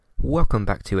Welcome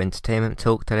back to Entertainment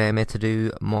Talk. Today I'm here to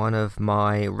do one of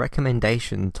my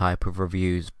recommendation type of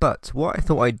reviews, but what I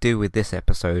thought I'd do with this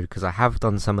episode, because I have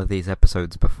done some of these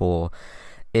episodes before,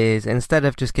 is instead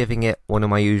of just giving it one of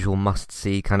my usual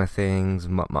must-see kind of things,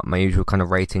 my usual kind of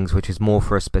ratings, which is meant more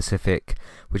for a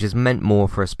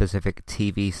specific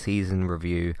TV season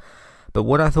review, but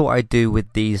what I thought I'd do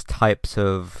with these types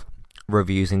of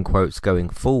reviews in quotes going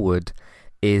forward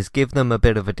is give them a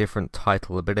bit of a different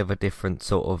title, a bit of a different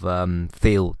sort of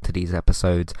feel to these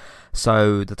episodes.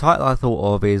 So the title I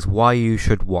thought of is Why You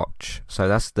Should Watch. So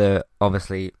that's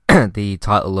obviously the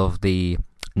title of the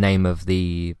name of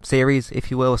the series,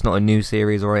 if you will. It's not a new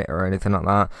series or anything like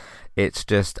that. It's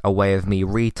just a way of me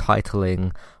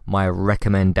retitling my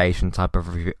recommendation type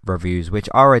of reviews, which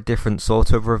are a different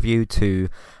sort of review to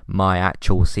my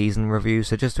actual season review.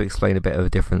 So just to explain a bit of a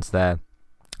difference there.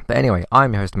 But anyway,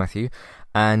 I'm your host Matthew,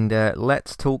 and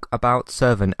let's talk about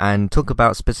Servant, and talk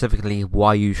about specifically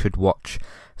why you should watch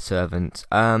Servant.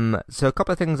 So a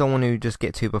couple of things I want to just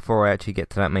get to before I actually get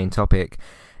to that main topic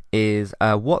is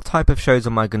what type of shows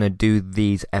am I going to do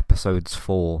these episodes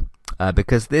for?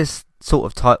 Because this sort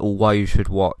of title, Why You Should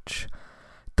Watch,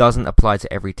 doesn't apply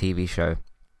to every TV show.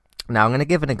 Now, I'm going to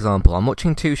give an example. I'm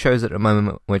watching two shows at the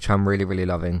moment which I'm really, really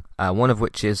loving. One of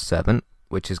which is Servant,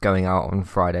 which is going out on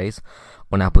Fridays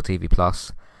on Apple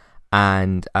TV+.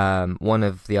 And one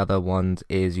of the other ones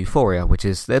is Euphoria,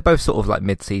 they're both sort of like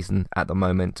mid-season at the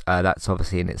moment. That's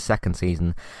obviously in its second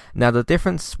season. Now, the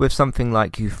difference with something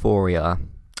like Euphoria,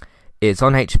 it's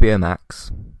on HBO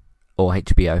Max, or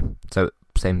HBO, so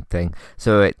same thing.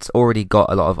 So it's already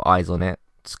got a lot of eyes on it.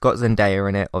 It's got Zendaya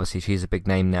in it, obviously she's a big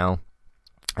name now,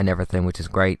 and everything, which is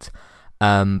great.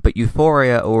 But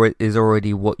Euphoria is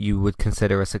already what you would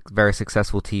consider a very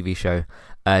successful TV show.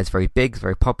 It's very big, it's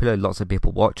very popular, lots of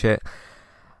people watch it.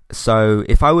 So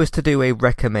if I was to do a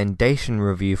recommendation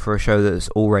review for a show that's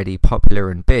already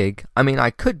popular and big, I mean, I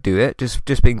could do it, just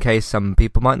in case some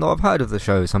people might not have heard of the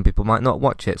show, some people might not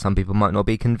watch it, some people might not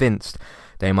be convinced.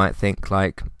 They might think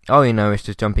like, oh, it's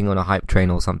just jumping on a hype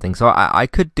train or something. So I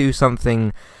could do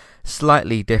something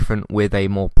slightly different with a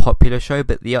more popular show,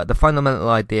 but the fundamental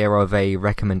idea of a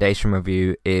recommendation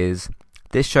review is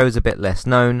this show's a bit less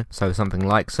known, so something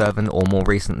like Servant, or more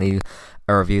recently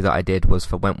a review that I did was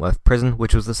for Wentworth Prison,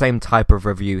 which was the same type of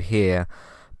review here,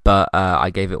 but I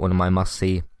gave it one of my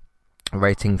must-see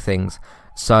rating things.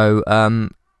 So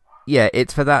yeah,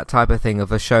 it's for that type of thing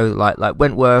of a show like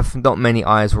Wentworth. Not many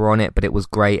eyes were on it, but it was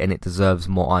great and it deserves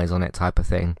more eyes on it type of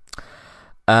thing.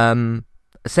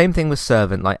 Same thing with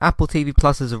Servant. Like, Apple TV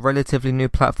Plus is a relatively new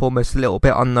platform. It's a little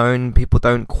bit unknown. People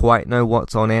don't quite know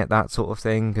what's on it, that sort of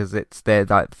thing, because they're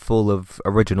like full of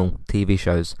original TV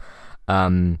shows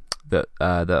that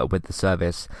are with the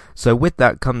service. So with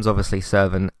that comes obviously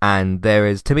Servant, and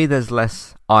there's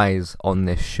less eyes on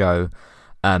this show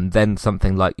than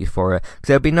something like Euphoria.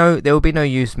 Because there will be no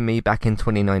use for me back in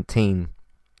 2019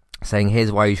 saying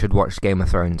here's why you should watch Game of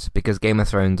Thrones, because Game of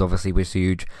Thrones obviously was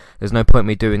huge. There's no point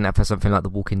me doing that for something like The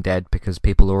Walking Dead, because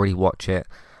people already watch it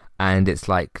and it's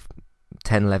like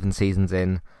 10, 11 seasons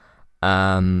in.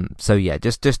 So yeah,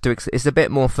 just to it's a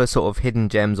bit more for sort of hidden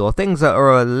gems, or things that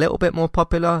are a little bit more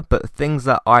popular, but things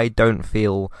that I don't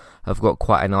feel have got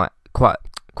quite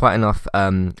enough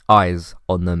eyes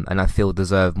on them, and I feel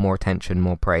deserve more attention,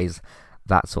 more praise,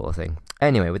 that sort of thing.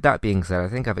 Anyway, with that being said, I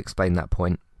think I've explained that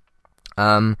point.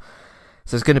 So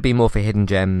it's going to be more for hidden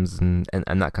gems and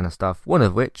that kind of stuff, one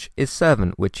of which is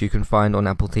Servant, which you can find on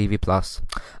Apple TV+. So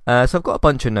I've got a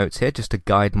bunch of notes here just to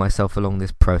guide myself along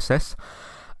this process.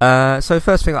 So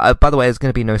first thing, by the way, there's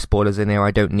going to be no spoilers in here. I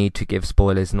don't need to give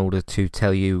spoilers in order to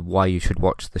tell you why you should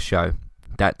watch the show.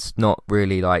 That's not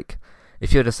really like,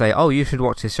 if you were to say, oh, you should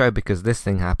watch this show because this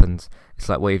thing happens, it's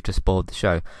like, well, you've just spoiled the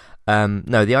show.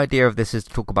 No, the idea of this is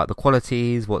to talk about the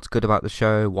qualities, what's good about the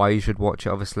show, why you should watch it,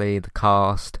 obviously, the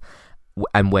cast,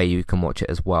 and where you can watch it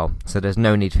as well. So there's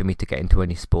no need for me to get into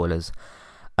any spoilers.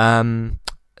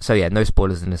 So yeah, no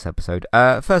spoilers in this episode.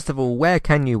 First of all, where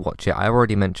can you watch it? I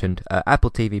already mentioned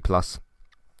Apple TV Plus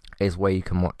is where you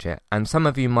can watch it. And some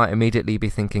of you might immediately be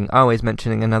thinking, oh, he's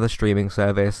mentioning another streaming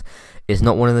service. It's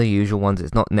not one of the usual ones.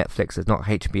 It's not Netflix. It's not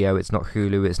HBO. It's not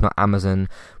Hulu. It's not Amazon,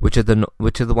 which are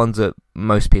the ones that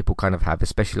most people kind of have,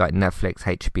 especially like Netflix,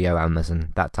 HBO,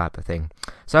 Amazon, that type of thing.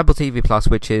 So Apple TV Plus,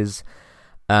 which is,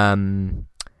 came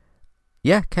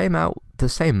out the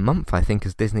same month, I think,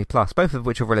 as Disney Plus, both of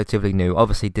which are relatively new.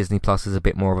 Obviously, Disney Plus is a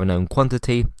bit more of a known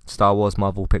quantity. Star Wars,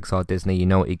 Marvel, Pixar, Disney, you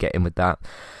know what you're getting with that.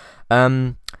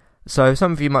 So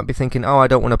some of you might be thinking, oh, I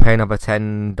don't want to pay another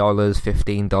 $10,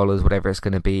 $15, whatever it's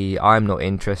going to be. I'm not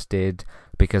interested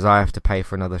because I have to pay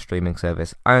for another streaming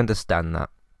service. I understand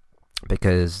that.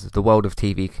 because the world of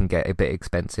TV can get a bit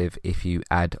expensive if you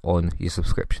add on your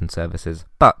subscription services.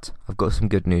 But I've got some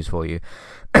good news for you.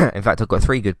 In fact, I've got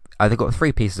three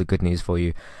pieces of good news for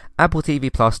you. Apple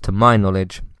TV Plus, to my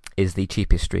knowledge, is the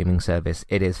cheapest streaming service.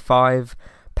 It is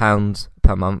 £5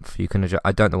 per month. You can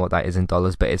I don't know what that is in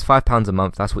dollars, but it's £5 a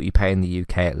month. That's what you pay in the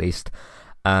UK at least.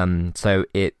 So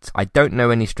I don't know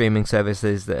any streaming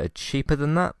services that are cheaper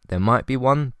than that. There might be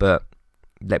one, but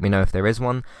let me know if there is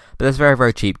one. But that's very,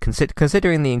 very cheap,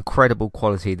 considering the incredible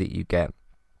quality that you get.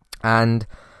 And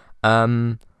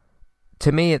to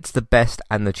me, it's the best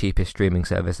and the cheapest streaming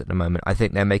service at the moment. I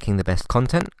think they're making the best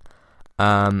content,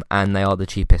 and they are the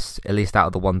cheapest, at least out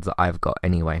of the ones that I've got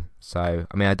anyway. So,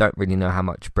 I mean, I don't really know how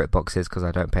much BritBox is because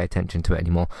I don't pay attention to it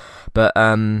anymore. But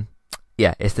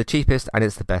yeah, it's the cheapest and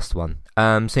it's the best one.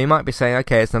 So you might be saying,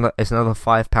 okay, it's another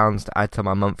 £5 to add to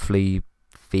my monthly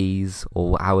fees,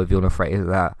 or however you want to phrase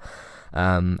that.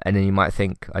 And then you might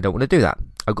think, I don't want to do that.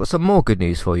 I've got some more good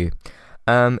news for you.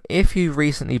 If you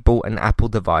recently bought an Apple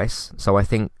device, so I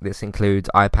think this includes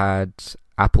iPad,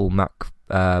 Apple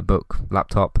MacBook,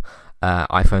 laptop,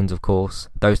 iPhones, of course,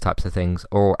 those types of things,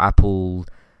 or Apple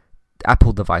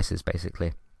devices,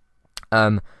 basically.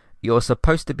 You're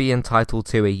supposed to be entitled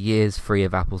to a year's free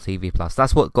of Apple TV Plus.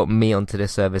 That's what got me onto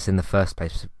this service in the first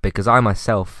place, because I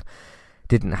myself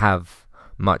didn't have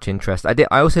much interest. I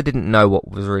also didn't know what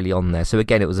was really on there, so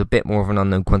again, it was a bit more of an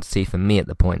unknown quantity for me at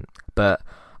the point. But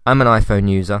I'm an iPhone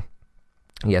user.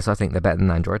 Yes, I think they're better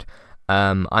than Android.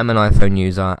 I'm an iPhone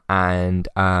user, and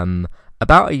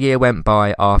about a year went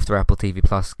by after Apple TV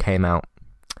Plus came out,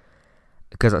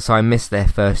 so I missed their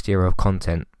first year of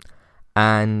content,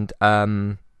 and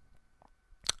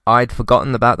I'd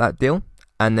forgotten about that deal.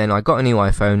 And then I got a new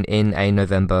iPhone in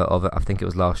November of, I think it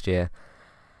was last year.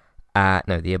 No,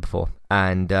 the year before.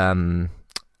 And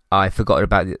I forgot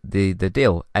about the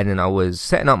deal. And then I was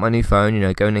setting up my new phone,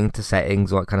 going into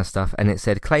settings, all that kind of stuff. And it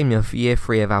said, claim your year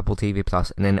free of Apple TV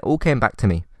Plus. And then it all came back to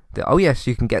me. Oh yes,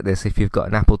 you can get this if you've got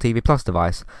an Apple TV Plus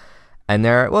device. And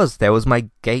there it was. There was my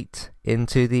gate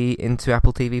into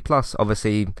Apple TV Plus.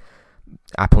 Obviously,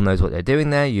 Apple knows what they're doing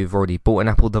there. You've already bought an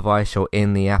Apple device. You're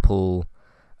in the Apple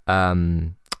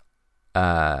ecosystem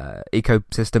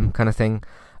kind of thing.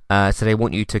 So they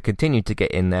want you to continue to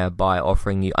get in there by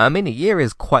offering you. I mean, a year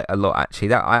is quite a lot, actually.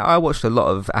 That I watched a lot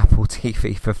of Apple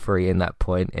TV for free in that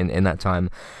point, in that time.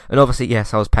 And obviously,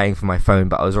 yes, I was paying for my phone,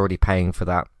 but I was already paying for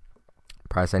that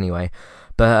price anyway.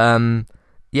 But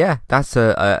yeah, that's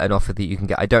an offer that you can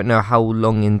get. I don't know how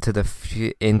long into the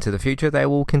future they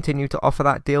will continue to offer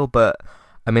that deal, but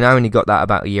I mean, I only got that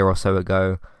about a year or so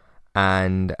ago,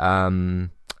 and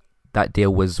that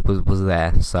deal was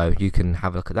there, so you can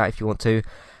have a look at that if you want to.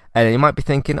 And you might be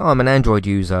thinking, oh, I'm an Android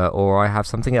user, or I have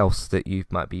something else that you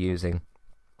might be using,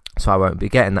 so I won't be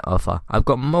getting that offer. I've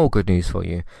got more good news for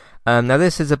you. Now,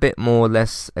 this is a bit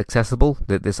less accessible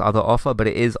than this other offer, but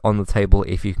it is on the table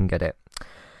if you can get it.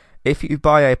 If you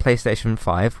buy a PlayStation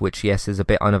 5, which, yes, is a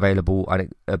bit unavailable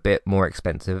and a bit more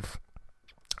expensive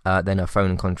than a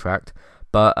phone contract,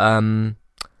 but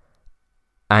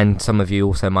and some of you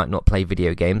also might not play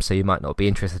video games, so you might not be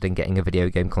interested in getting a video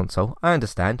game console. I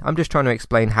understand. I'm just trying to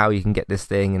explain how you can get this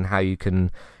thing and how you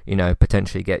can,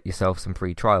 potentially get yourself some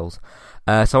free trials.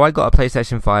 So I got a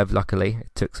PlayStation 5, luckily. It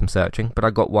took some searching, but I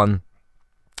got one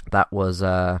that was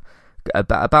about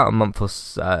a month or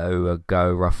so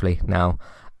ago, roughly, now.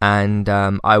 And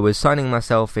I was signing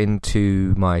myself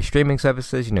into my streaming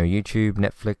services, YouTube,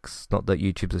 Netflix. Not that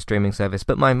YouTube's a streaming service,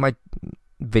 but my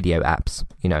video apps,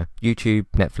 YouTube,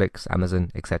 Netflix, Amazon,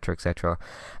 etc., etc.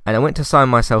 And I went to sign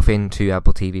myself into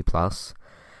Apple TV Plus,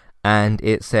 and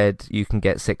it said you can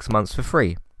get 6 months for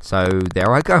free. So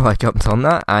there I go. I jumped on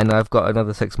that, and I've got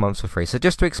another 6 months for free. So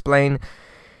just to explain,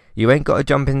 you ain't got to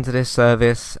jump into this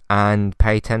service and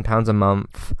pay £10 a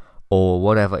month or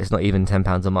whatever. It's not even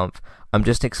 £10 a month. I'm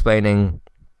just explaining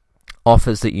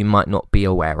offers that you might not be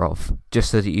aware of,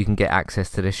 just so that you can get access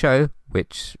to the show,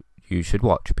 which you should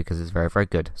watch because it's very, very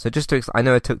good. So just to, I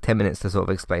know it took 10 minutes to sort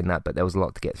of explain that, but there was a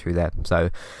lot to get through there, so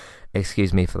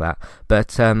excuse me for that.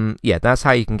 But yeah, that's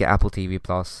how you can get Apple TV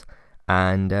Plus,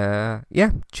 and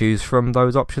yeah, choose from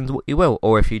those options what you will.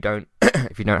 Or if you don't,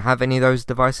 if you don't have any of those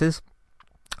devices,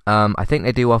 I think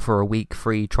they do offer a week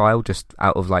free trial just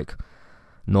out of like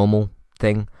normal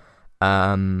thing.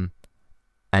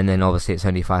 And then obviously it's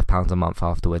only £5 a month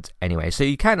afterwards anyway. So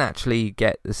you can actually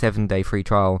get the 7-day free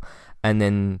trial and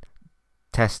then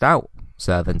test out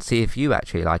Serve and see if you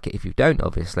actually like it. If you don't,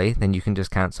 obviously, then you can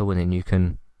just cancel and then you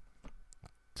can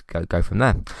go from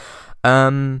there.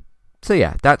 So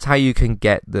yeah, that's how you can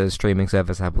get the streaming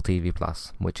service Apple TV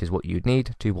Plus, which is what you'd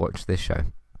need to watch this show.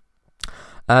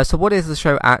 So what is the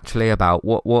show actually about?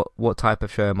 What type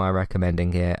of show am I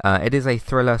recommending here? It is a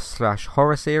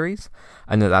thriller/horror series.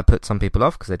 I know that puts some people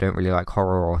off because they don't really like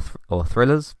horror or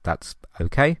thrillers. That's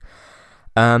okay.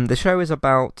 The show is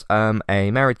about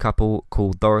a married couple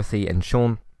called Dorothy and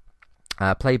Sean,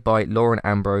 played by Lauren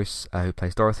Ambrose, who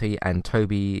plays Dorothy, and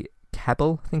Toby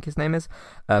Kebbell, I think his name is,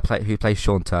 who plays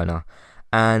Sean Turner.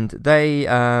 And they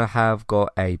have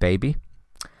got a baby,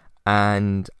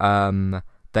 and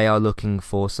they are looking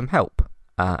for some help.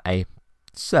 A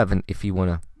servant, if you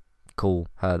want to call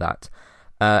her that.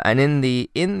 And in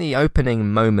the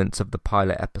opening moments of the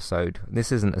pilot episode,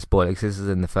 this isn't a spoiler because this is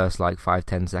in the first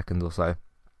 5-10 seconds or so,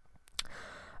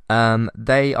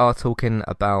 they are talking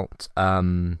about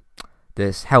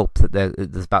this help that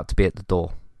there's about to be at the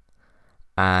door,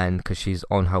 and because she's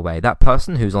on her way. That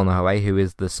person who's on her way, who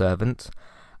is the servant,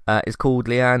 is called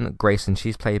Leanne Grayson.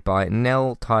 She's played by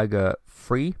Nell Tiger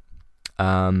Free,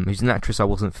 who's an actress I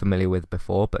wasn't familiar with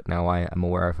before, but now I am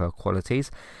aware of her qualities.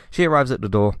 She arrives at the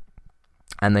door,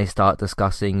 and they start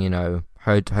discussing,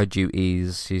 her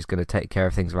duties. She's going to take care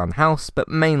of things around the house, but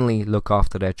mainly look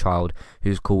after their child,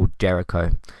 who's called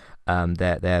Jericho,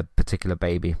 their particular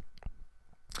baby.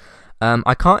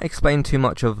 I can't explain too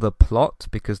much of the plot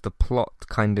because the plot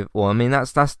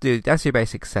that's your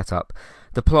basic setup.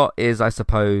 The plot is, I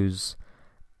suppose,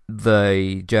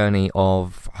 the journey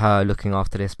of her looking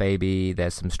after this baby.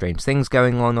 There's some strange things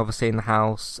going on, obviously, in the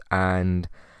house, and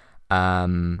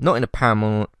not in a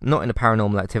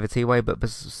paranormal activity way, but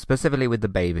specifically with the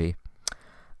baby.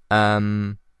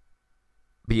 But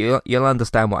you'll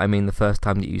understand what I mean the first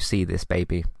time that you see this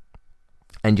baby,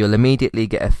 and you'll immediately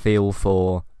get a feel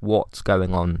for what's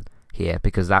going on here,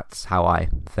 because that's how I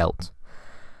felt.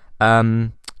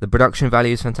 The production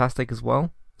value is fantastic as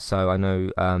well, so I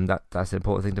know that's an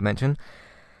important thing to mention.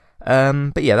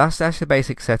 But yeah, that's the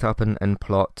basic setup and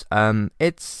plot.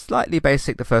 It's slightly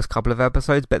basic the first couple of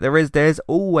episodes, but there's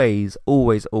always,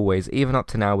 even up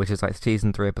to now, which is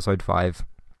season 3, episode 5,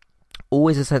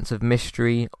 always a sense of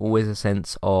mystery, always a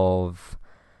sense of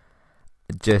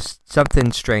just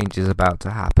something strange is about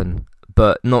to happen,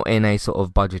 but not in a sort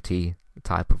of budgety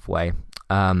type of way.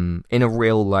 In a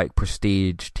real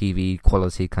prestige TV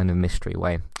quality kind of mystery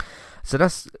way. So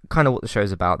that's kind of what the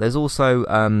show's about. There's also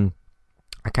a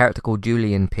character called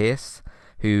Julian Pierce,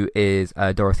 who is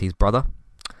Dorothy's brother,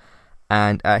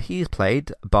 and he's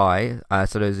played by,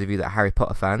 so those of you that are Harry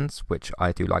Potter fans, which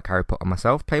I do like Harry Potter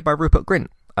myself, played by Rupert Grint.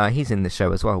 He's in this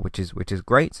show as well, which is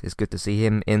great. It's good to see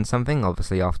him in something,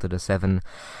 obviously after the 7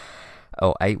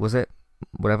 or 8, was it?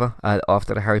 Whatever,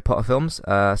 after the Harry Potter films,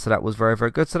 so that was very,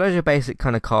 very good. So those are your basic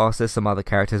kind of cast. There's some other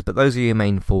characters, but those are your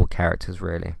main 4 characters,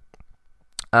 really.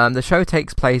 The show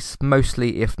takes place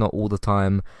mostly, if not all the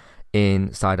time,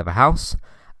 inside of a house,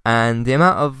 and the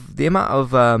amount of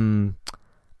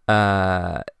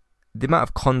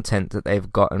content that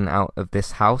they've gotten out of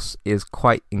this house is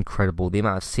quite incredible. The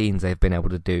amount of scenes they've been able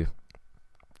to do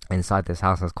inside this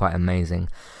house is quite amazing.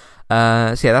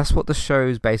 So yeah, that's what the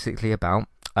show's basically about.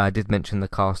 I did mention the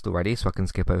cast already, so I can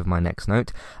skip over my next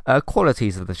note.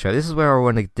 Qualities of the show. This is where I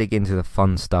want to dig into the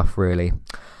fun stuff, really.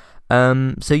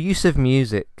 So use of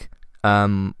music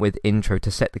with intro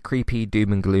to set the creepy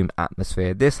doom and gloom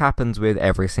atmosphere. This happens with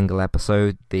every single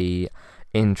episode. The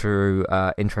intro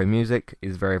music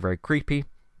is very, very creepy,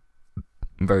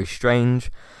 very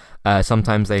strange.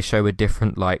 Sometimes they show a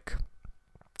different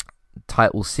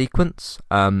title sequence.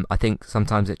 I think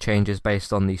sometimes it changes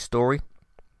based on the story,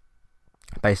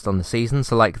 based on the season.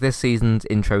 So this season's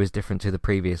intro is different to the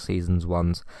previous season's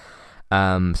ones.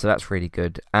 So that's really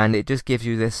good, and it just gives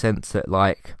you this sense that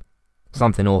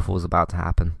something awful is about to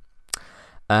happen.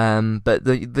 But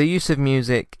the use of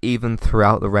music, even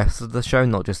throughout the rest of the show,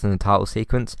 not just in the title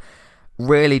sequence,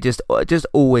 really just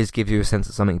always gives you a sense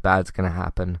that something bad's going to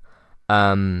happen.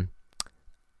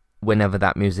 Whenever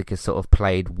that music is sort of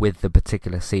played with the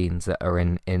particular scenes that are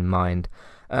in mind.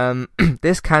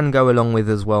 This can go along with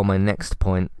as well my next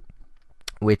point,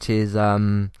 which is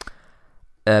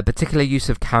particular use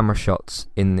of camera shots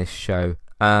in this show.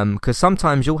 Because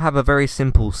sometimes you'll have a very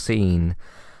simple scene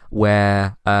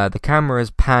where the camera is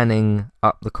panning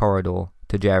up the corridor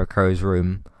to Jericho's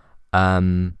room,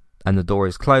 and the door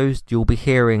is closed. You'll be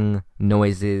hearing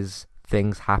noises,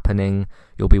 things happening.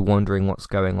 You'll be wondering what's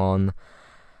going on.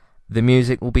 The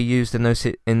music will be used in those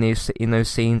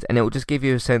scenes, and it will just give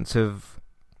you a sense of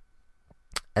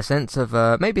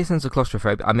maybe a sense of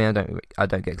claustrophobia. I mean, I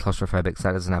don't get claustrophobic, so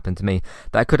that doesn't happen to me.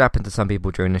 That could happen to some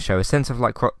people during the show. A sense of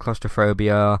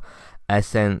claustrophobia, a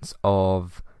sense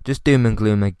of just doom and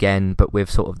gloom again, but with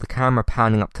sort of the camera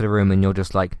panning up to the room, and you're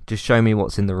just just show me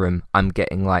what's in the room. I'm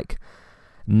getting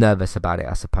nervous about it,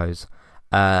 I suppose.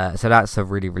 So that's a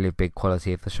really, really big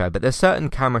quality of the show. But there's certain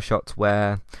camera shots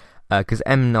where, because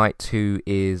M. Night, who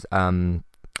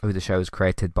the show is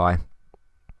created by,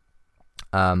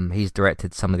 he's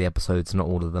directed some of the episodes, not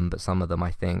all of them, but some of them,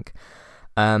 I think.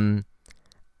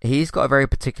 He's got a very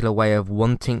particular way of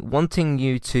wanting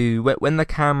you to, when the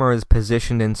camera is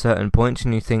positioned in certain points,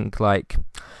 and you think like,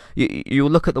 you'll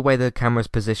look at the way the camera is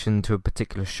positioned to a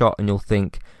particular shot, and you'll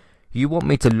think, you want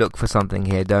me to look for something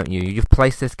here, don't you? You've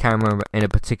placed this camera in a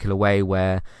particular way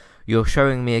where you're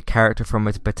showing me a character from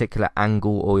a particular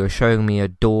angle, or you're showing me a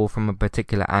door from a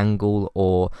particular angle,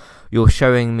 or you're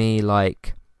showing me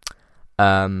like,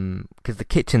 because the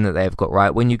kitchen that they've got, right,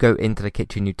 when you go into the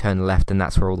kitchen you turn left and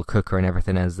that's where all the cooker and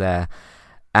everything is there,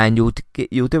 and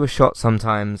you'll do a shot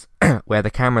sometimes where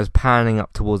the camera's panning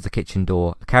up towards the kitchen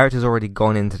door, the character's already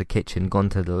gone into the kitchen, gone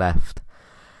to the left,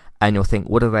 and you'll think,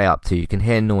 what are they up to? You can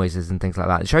hear noises and things like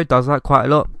that. The show does that quite a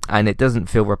lot, and it doesn't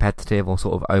feel repetitive or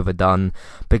sort of overdone,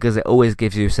 because it always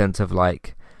gives you a sense of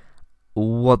like,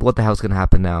 what the hell's going to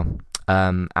happen now?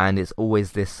 And it's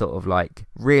always this sort of like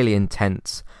really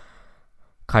intense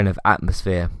kind of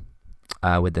atmosphere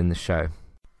within the show.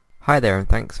 Hi there, and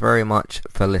thanks very much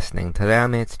for listening. Today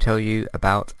I'm here to tell you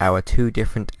about our 2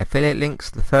 different affiliate links.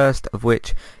 The first of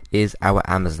which is our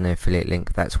Amazon affiliate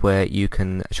link. That's where you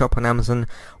can shop on Amazon.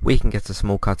 We can get a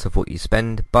small cut of what you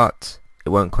spend, but it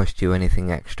won't cost you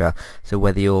anything extra. So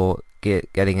whether you're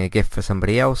getting a gift for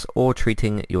somebody else or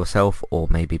treating yourself, or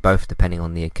maybe both depending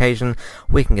on the occasion,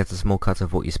 we can get a small cut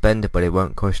of what you spend, but it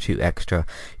won't cost you extra.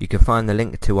 You can find the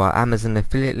link to our Amazon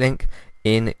affiliate link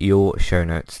in your show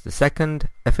notes. The second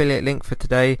affiliate link for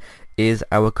today is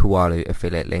our Kualu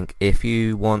affiliate link. If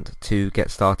you want to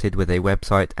get started with a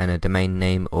website and a domain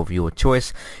name of your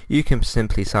choice, you can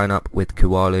simply sign up with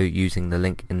Kualu using the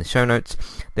link in the show notes.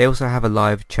 They also have a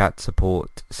live chat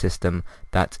support system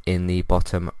that's in the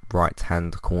bottom right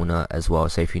hand corner as well,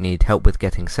 so if you need help with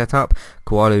getting set up,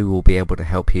 Kualu will be able to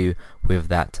help you with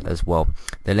that as well.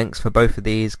 The links for both of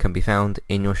these can be found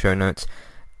in your show notes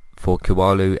for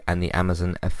Kualu and the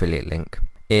Amazon affiliate link.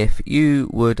 If you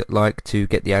would like to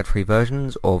get the ad-free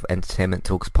versions of Entertainment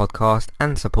Talks podcast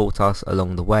and support us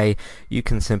along the way, you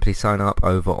can simply sign up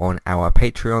over on our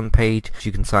Patreon page.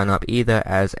 You can sign up either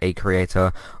as a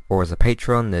creator or as a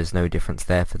patron. There's no difference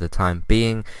there for the time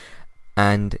being,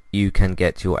 and you can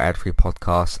get your ad-free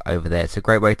podcasts over there. It's a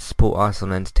great way to support us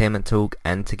on Entertainment Talk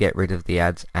and to get rid of the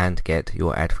ads and get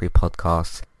your ad-free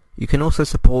podcasts. You can also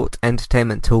support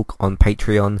Entertainment Talk on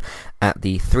Patreon at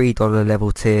the $3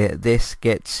 level tier. This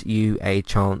gets you a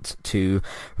chance to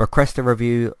request a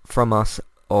review from us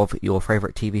of your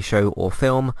favourite TV show or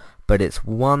film, but it's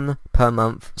 1 per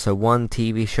month, so 1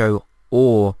 TV show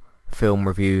or film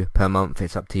review per month.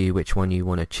 It's up to you which one you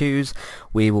want to choose.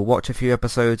 We will watch a few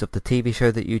episodes of the TV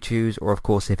show that you choose, or of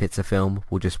course if it's a film,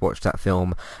 we'll just watch that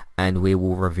film and we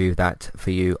will review that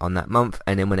for you on that month,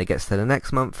 and then when it gets to the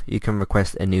next month you can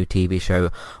request a new TV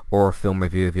show or a film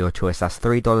review of your choice. That's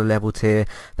 $3 level tier.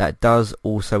 That does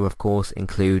also of course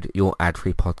include your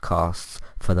ad-free podcasts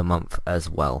for the month as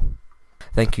well.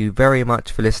 Thank you very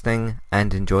much for listening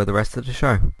and enjoy the rest of the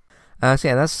show. So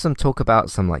yeah, that's some talk about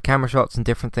some like camera shots and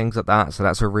different things like that. So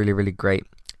that's a really, really great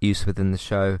use within the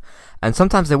show. And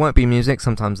sometimes there won't be music,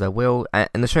 sometimes there will. And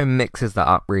the show mixes that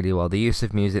up really well. The use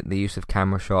of music, the use of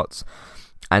camera shots.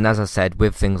 And as I said,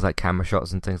 with things like camera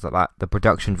shots and things like that, the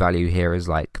production value here is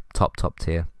like top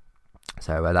tier.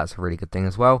 So that's a really good thing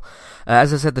as well.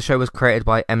 As I said, the show was created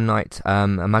by M. Night.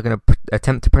 Am I going to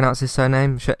attempt to pronounce his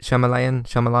surname?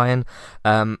 Shyamalan.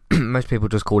 Most people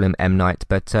just call him M. Night.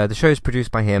 But the show is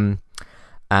produced by him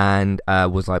and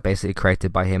was like basically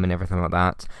created by him and everything like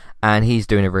that. And he's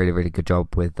doing a really, really good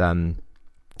job with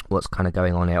what's kind of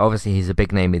going on here. Obviously, he's a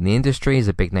big name in the industry. He's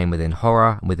a big name within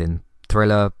horror, within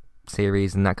thriller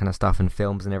series and that kind of stuff, and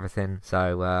films and everything.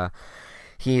 So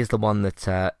he is the one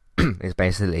that is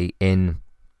basically in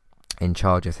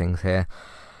charge of things here.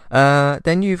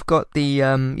 Then you've got the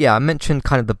I mentioned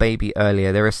kind of the baby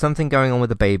earlier. There is something going on with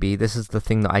the baby. This is the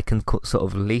thing that I can sort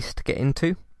of least get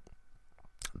into.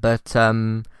 But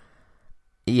that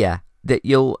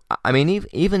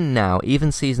even now,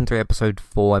 even season 3 episode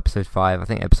 4, episode 5, I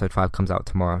think episode 5 comes out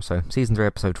tomorrow, so season 3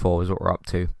 episode 4 is what we're up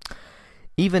to.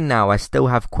 Even now I still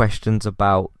have questions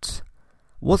about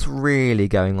what's really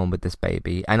going on with this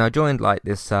baby. And I joined like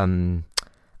this servant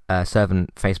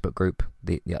Facebook group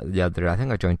the other day. I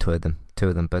think I joined two of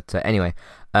them. But anyway,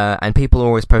 and people are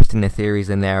always posting their theories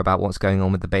in there about what's going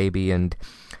on with the baby, and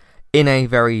in a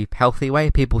very healthy way,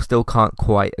 people still can't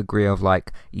quite agree of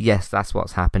like, yes, that's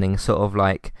what's happening. Sort of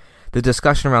like the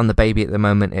discussion around the baby at the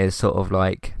moment is sort of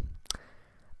like,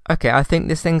 okay, I think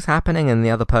this thing's happening, and the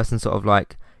other person sort of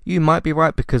like, you might be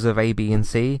right because of A, B, and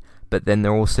C, but then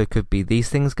there also could be these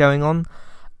things going on.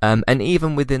 And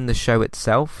even within the show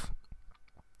itself,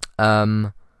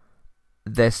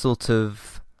 they're sort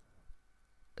of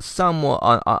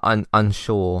somewhat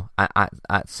unsure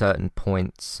at certain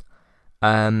points.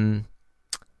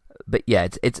 But yeah,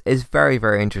 it's very,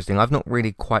 very interesting. I've not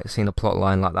really quite seen a plot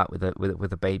line like that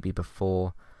with a baby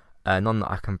before. None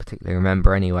that I can particularly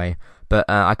remember anyway. But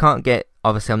I can't get...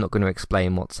 Obviously, I'm not going to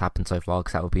explain what's happened so far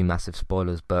because that would be massive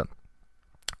spoilers. But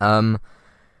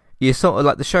you sort of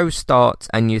like the show starts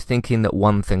and you're thinking that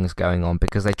one thing's going on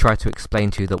because they try to explain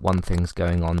to you that one thing's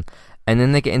going on. And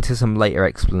then they get into some later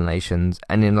explanations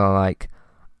and then they're like,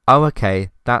 oh, okay,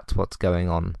 that's what's going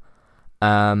on.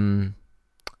 And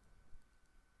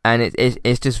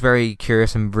it's just very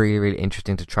curious and really, really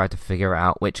interesting to try to figure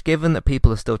out, which, given that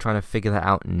people are still trying to figure that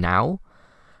out now,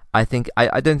 I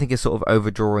don't think it's sort of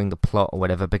overdrawing the plot or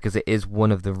whatever, because it is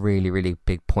one of the really, really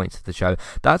big points of the show.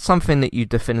 That's something that you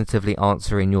definitively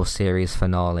answer in your series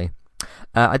finale.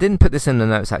 I didn't put this in the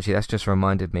notes, actually, that's just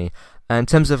reminded me. In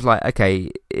terms of, like,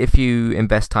 okay, if you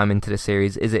invest time into the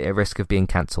series, is it at risk of being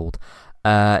cancelled?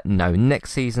 No.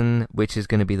 Next season, which is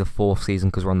going to be the 4th season,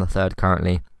 because we're on the 3rd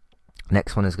currently,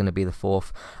 next one is going to be the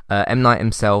 4th. M. Night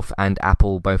himself and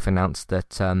Apple both announced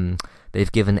that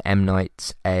they've given M.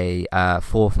 Night a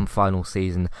 4th and final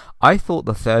season. I thought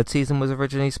the 3rd season was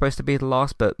originally supposed to be the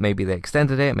last, but maybe they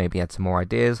extended it, maybe had some more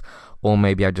ideas, or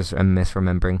maybe I just am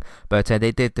misremembering. But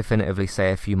they did definitively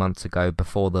say a few months ago,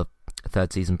 before the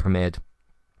 3rd season premiered,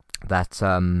 that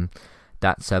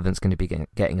Servant's going to be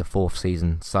getting a 4th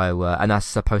season. So and that's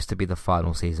supposed to be the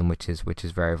final season, which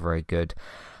is very, very good.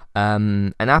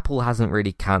 And Apple hasn't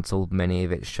really cancelled many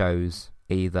of its shows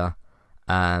either.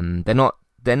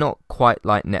 They're not quite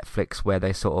like Netflix, where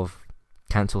they sort of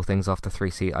cancel things after 3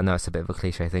 seasons. I know it's a bit of a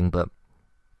cliche thing, but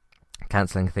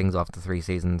cancelling things after 3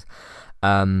 seasons.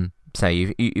 So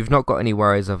you've not got any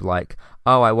worries of like,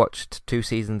 oh, I watched 2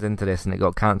 seasons into this and it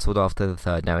got cancelled after the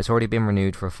 3rd. No, it's already been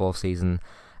renewed for a 4th season,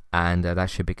 and that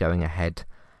should be going ahead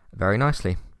very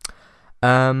nicely.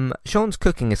 Sean's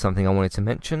cooking is something I wanted to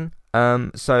mention.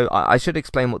 So I should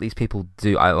explain what these people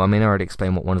do. I already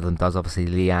explained what one of them does. Obviously,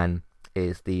 Leanne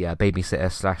is the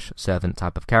babysitter / servant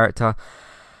type of character.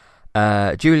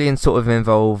 Julian's sort of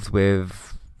involved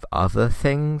with other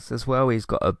things as well. He's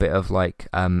got a bit of like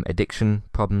addiction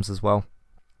problems as well,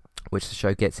 which the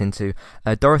show gets into.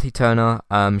 Dorothy Turner,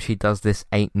 she does this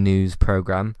 8 News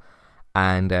program,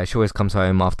 and she always comes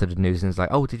home after the news and is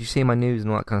like, "Oh, did you see my news?"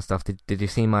 and all that kind of stuff. Did you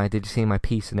see my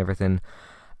piece and everything?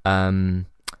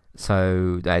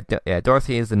 So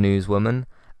Dorothy is the newswoman,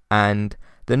 and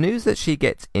the news that she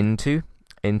gets into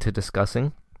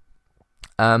discussing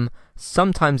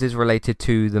sometimes is related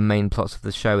to the main plots of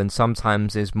the show, and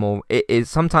sometimes is more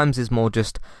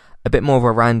just a bit more of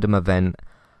a random event.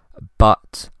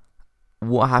 But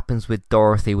what happens with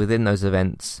Dorothy within those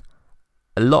events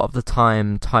a lot of the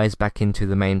time ties back into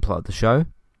the main plot of the show.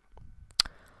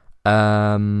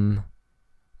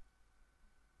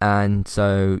 And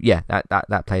so yeah,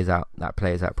 that plays out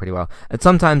pretty well. And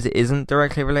sometimes it isn't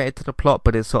directly related to the plot,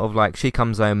 but it's sort of like she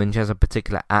comes home and she has a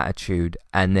particular attitude,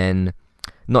 and then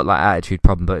not like attitude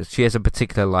problem, but she has a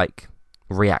particular like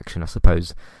reaction, I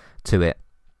suppose, to it.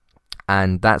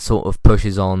 And that sort of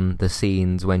pushes on the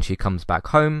scenes when she comes back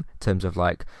home, in terms of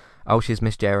like, oh, she's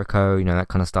Miss Jericho, you know, that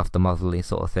kind of stuff, the motherly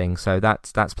sort of thing. So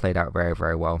that's played out very,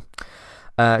 very well.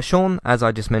 Sean, as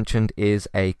I just mentioned, is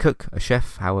a cook, a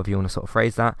chef, however you want to sort of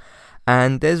phrase that.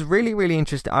 And there's really, really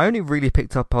interesting... I only really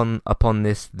picked up upon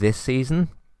this season.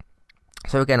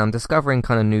 So again, I'm discovering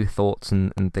kind of new thoughts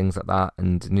and things like that,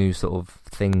 and new sort of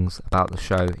things about the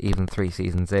show, even 3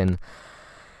 seasons in.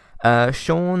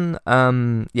 Sean,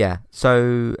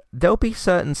 so there'll be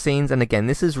certain scenes, and again,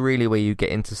 this is really where you get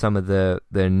into some of the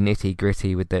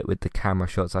nitty-gritty with the camera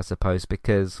shots, I suppose,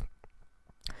 because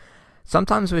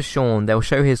sometimes with Sean, they'll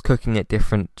show his cooking at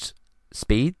different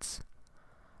speeds,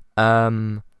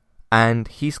 and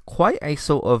he's quite a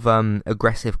sort of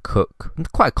aggressive cook,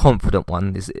 quite a confident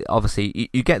one. Obviously,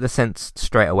 you get the sense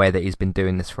straight away that he's been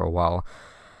doing this for a while,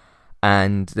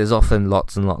 and there's often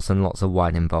lots and lots and lots of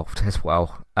wine involved as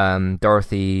well.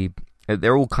 Dorothy,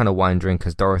 they're all kind of wine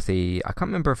drinkers. Dorothy, I can't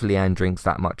remember if Leanne drinks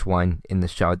that much wine in the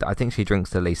show. I think she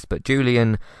drinks the least, but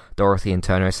Julian, Dorothy, and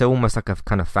Turner, it's almost like a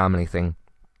kind of family thing.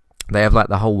 They have like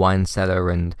the whole wine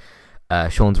cellar, and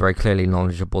Sean's very clearly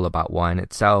knowledgeable about wine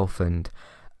itself, and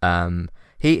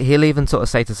he'll even sort of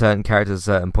say to certain characters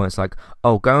at certain points like,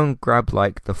 oh, go and grab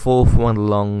like the 4th one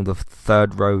along the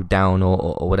 3rd row down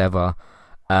or whatever,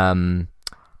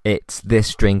 it's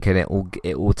this drink and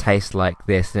it will taste like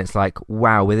this, and it's like,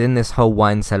 wow, within this whole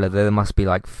wine cellar there must be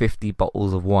like 50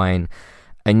 bottles of wine,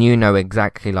 and you know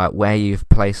exactly like where you've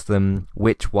placed them,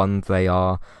 which ones they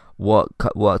are, what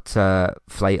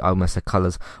flavor, I almost said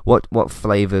colors, what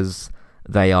flavors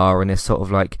they are, and it's sort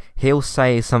of like he'll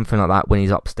say something like that when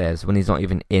he's upstairs, when he's not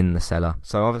even in the cellar.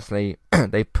 So obviously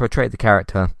they portrayed the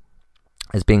character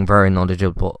as being very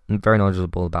knowledgeable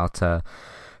about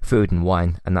food and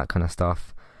wine and that kind of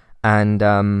stuff. And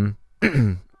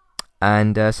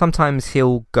sometimes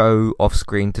he'll go off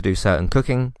screen to do certain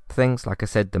cooking things. Like I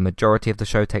said, the majority of the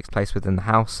show takes place within the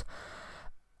house.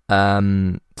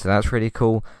 So that's really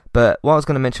cool. But what I was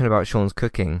going to mention about Sean's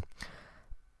cooking,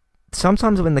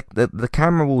 sometimes when the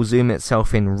camera will zoom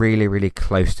itself in really, really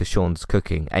close to Sean's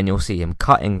cooking, and you'll see him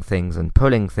cutting things and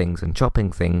pulling things and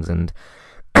chopping things and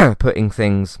putting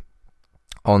things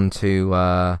onto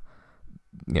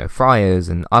fryers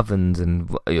and ovens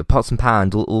and pots and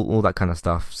pans, all that kind of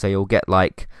stuff. So you'll get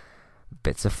like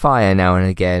bits of fire now and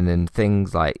again, and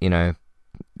things like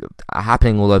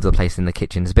happening all over the place in the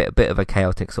kitchen. It's a bit of a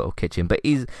chaotic sort of kitchen, but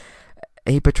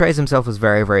he portrays himself as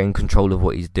very, very in control of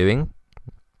what he's doing.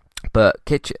 But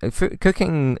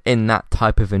cooking in that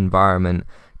type of environment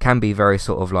can be very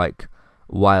sort of like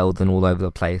wild and all over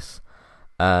the place.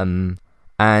 And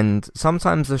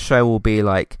sometimes the show will be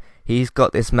like, he's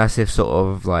got this massive sort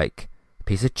of like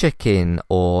piece of chicken,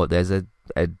 or there's a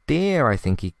deer I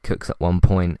think he cooks at one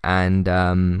point,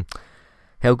 and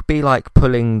he'll be like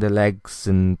pulling the legs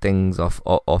and things off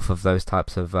of those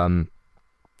types of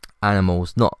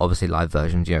animals, not obviously live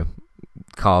versions,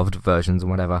 carved versions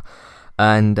and whatever.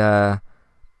 And the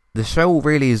show will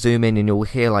really zoom in, and you'll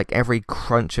hear like every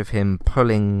crunch of him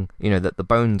pulling, that the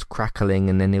bones crackling,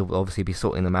 and then he'll obviously be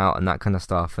sorting them out and that kind of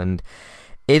stuff. And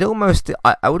I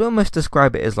would almost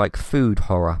describe it as like food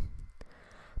horror,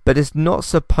 but it's not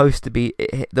supposed to be.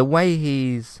 The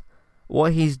way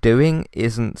what he's doing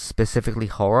isn't specifically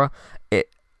horror.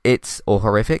 It's or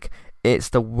horrific. It's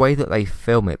the way that they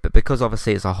film it. But because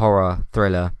obviously it's a horror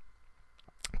thriller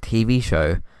TV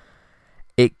show,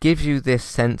 it gives you this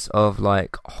sense of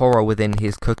like horror within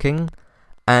his cooking.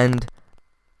 And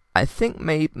I think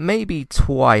maybe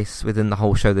twice within the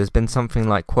whole show there's been something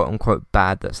like quote unquote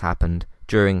bad that's happened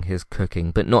during his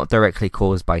cooking, but not directly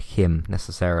caused by him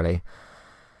necessarily.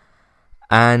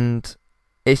 And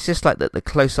it's just like the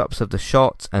close-ups of the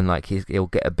shots, and like he'll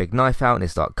get a big knife out and he'll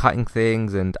start cutting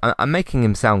things, and I'm making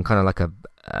him sound kind of like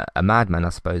a madman, I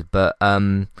suppose, but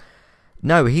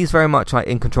no, he's very much like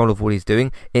in control of what he's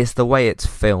doing. It's the way it's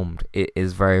filmed. It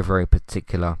is very, very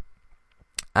particular.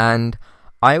 And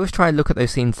I always try to look at those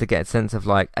scenes to get a sense of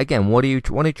like, again, what are you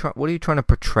trying to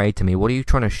portray to me? What are you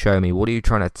trying to show me? What are you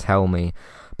trying to tell me?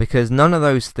 Because none of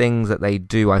those things that they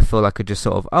do, I feel like are just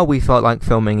sort of, oh, we felt like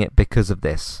filming it because of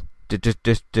this.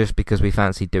 Just because we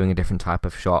fancy doing a different type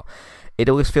of shot. It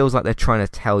always feels like they're trying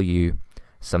to tell you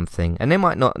something, and they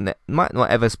might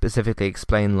not ever specifically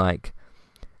explain like,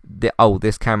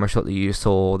 this camera shot that you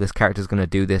saw, this character's going to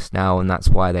do this now, and that's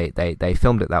why they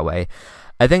filmed it that way.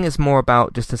 I think it's more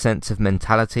about just a sense of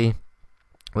mentality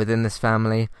within this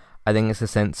family. I think it's a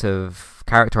sense of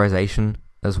characterization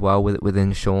as well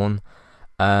within Sean.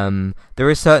 There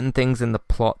is certain things in the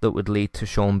plot that would lead to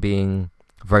Sean being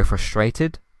very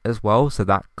frustrated as well, so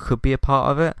that could be a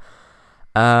part of it.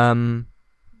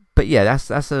 But yeah,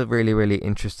 that's a really, really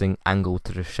interesting angle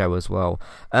to the show as well.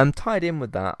 Tied in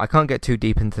with that, I can't get too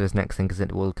deep into this next thing because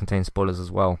it will contain spoilers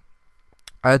as well.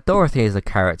 Dorothy is a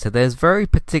character. There's very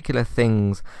particular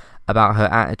things about her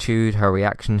attitude, her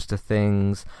reactions to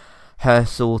things, her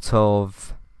sort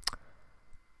of.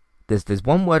 There's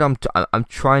one word I'm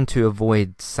trying to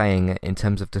avoid saying in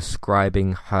terms of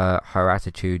describing her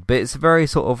attitude, but it's very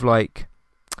sort of like.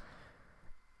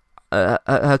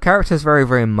 Her character is very,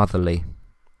 very motherly,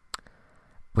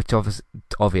 which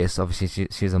obviously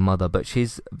she's a mother, but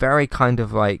she's very kind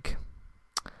of like.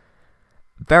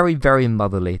 Very, very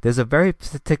motherly. There's a very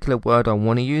particular word I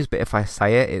want to use, but if I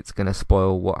say it, it's going to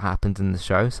spoil what happens in the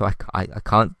show, so I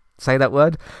can't say that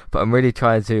word, but I'm really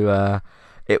trying to,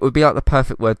 it would be like the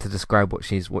perfect word to describe what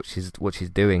she's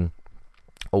doing,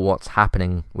 or what's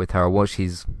happening with her, or what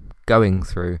she's going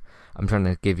through. I'm trying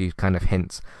to give you kind of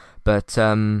hints, but,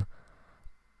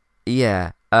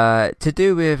 yeah, to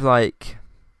do with, like,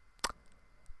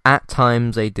 at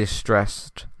times a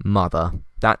distressed mother.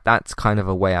 That's kind of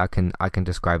a way I can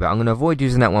describe it. I'm going to avoid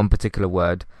using that one particular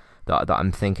word that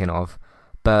I'm thinking of,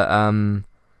 but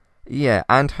yeah.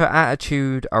 And her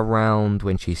attitude around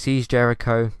when she sees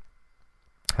Jericho,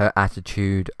 her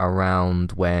attitude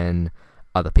around when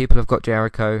other people have got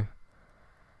Jericho,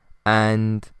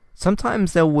 and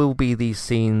sometimes there will be these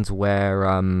scenes where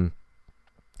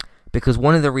because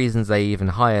one of the reasons they even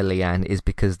hire Leanne is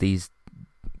because these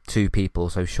two people,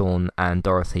 so Sean and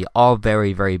Dorothy, are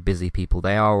very, very busy people.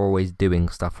 They are always doing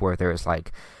stuff, whether it's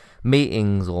like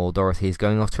meetings, or Dorothy's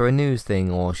going off to a news thing,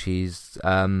 or she's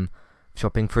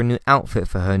shopping for a new outfit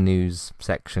for her news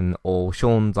section, or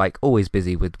Sean's like always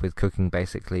busy with cooking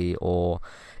basically, or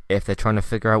if they're trying to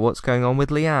figure out what's going on with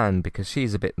Leanne because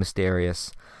she's a bit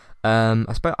mysterious. I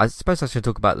suppose I should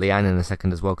talk about Leanne in a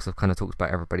second as well, because I've kind of talked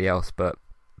about everybody else, but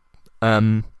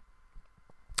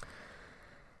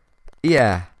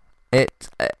yeah,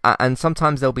 and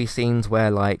sometimes there'll be scenes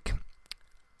where like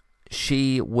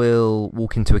she will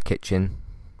walk into the kitchen,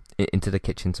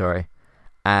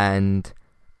 and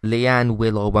Leanne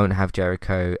will or won't have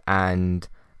Jericho, and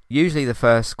usually the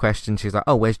first question she's like,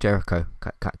 "Oh, where's Jericho?"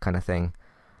 kind of thing.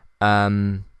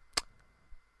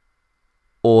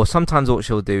 Or sometimes what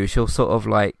she'll do, she'll sort of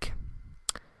like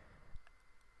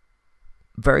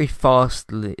very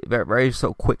fastly, very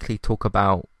sort of quickly talk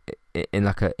about in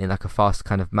like a fast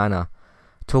kind of manner.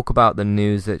 Talk about the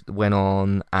news that went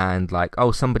on, and like,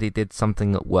 oh, somebody did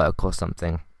something at work or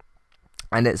something.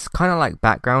 And it's kind of like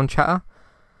background chatter,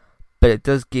 but it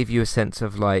does give you a sense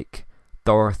of like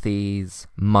Dorothy's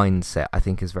mindset. I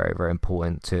think is very, very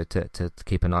important to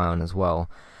keep an eye on as well.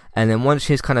 And then once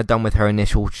she's kind of done with her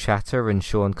initial chatter, and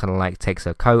Sean kind of like takes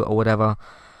her coat or whatever,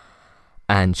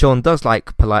 and Sean does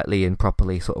like politely and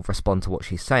properly sort of respond to what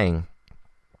she's saying,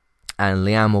 and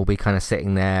Leanne will be kind of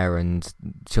sitting there and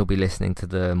she'll be listening to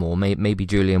them, or maybe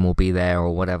Julian will be there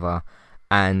or whatever,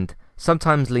 and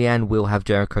sometimes Leanne will have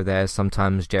Jericho there,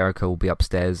 sometimes Jericho will be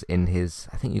upstairs in his,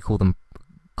 I think you call them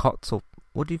cots, or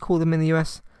what do you call them in the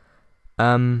US?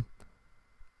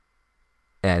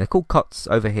 Yeah, they're called cots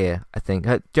over here, I think.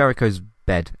 Jericho's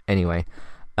bed, anyway.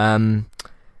 And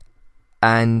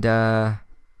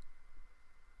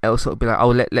it'll sort of be like, oh,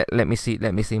 let me see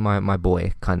my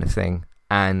boy, kind of thing.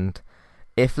 And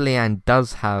if Leanne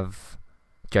does have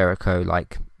Jericho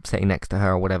like sitting next to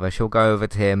her or whatever, she'll go over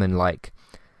to him and like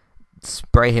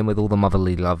spray him with all the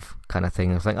motherly love kind of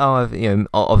thing. It's like, oh, I've,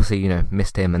 obviously,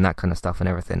 missed him and that kind of stuff and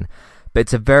everything. But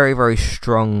it's a very, very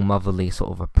strong motherly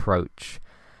sort of approach.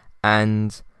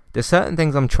 And there's certain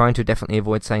things I'm trying to definitely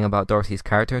avoid saying about Dorothy's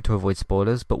character to avoid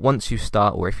spoilers, but once you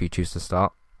start, or if you choose to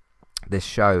start this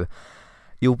show,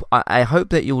 I hope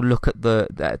that you'll look at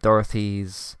at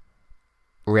Dorothy's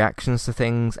reactions to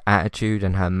things, attitude,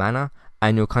 and her manner,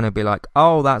 and you'll kind of be like,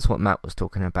 oh, that's what Matt was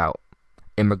talking about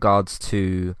in regards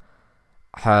to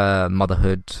her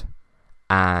motherhood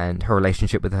and her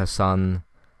relationship with her son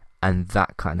and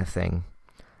that kind of thing.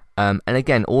 And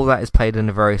again, all that is played in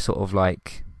a very sort of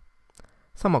like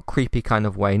somewhat creepy kind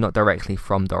of way, not directly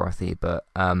from Dorothy, but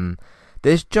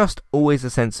there's just always a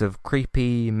sense of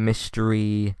creepy,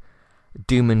 mystery,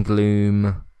 doom and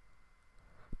gloom.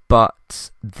 But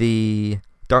the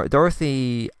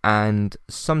Dorothy and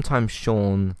sometimes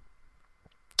Sean,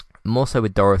 more so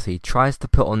with Dorothy, tries to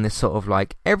put on this sort of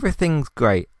like, everything's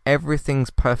great, everything's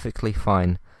perfectly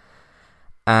fine,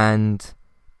 and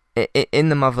in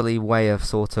the motherly way of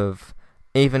sort of,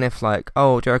 even if like,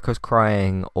 oh, Jericho's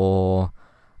crying or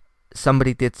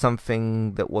somebody did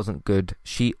something that wasn't good,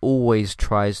 she always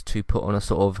tries to put on a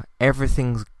sort of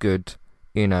everything's good,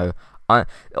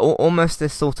 almost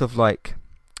this sort of like,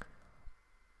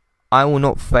 I will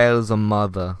not fail as a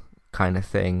mother kind of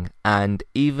thing. And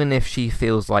even if she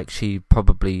feels like she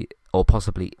probably or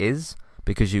possibly is,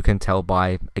 because you can tell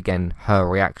by, again, her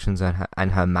reactions and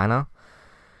her manner,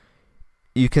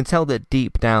 you can tell that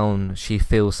deep down she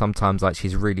feels sometimes like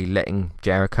she's really letting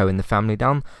Jericho and the family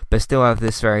down, but still have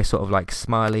this very sort of like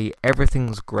smiley,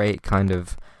 everything's great kind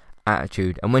of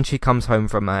attitude. And when she comes home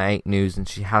from her 8 News and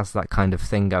she has that kind of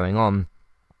thing going on,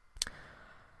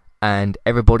 and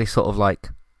everybody sort of like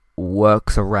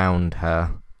works around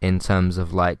her in terms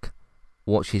of like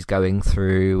what she's going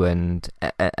through and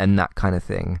that kind of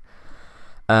thing.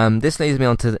 This leads me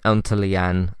onto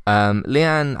Leanne.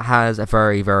 Leanne has a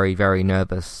very, very, very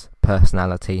nervous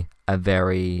personality, a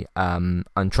very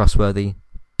untrustworthy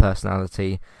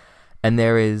personality, and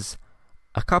there is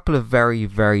a couple of very,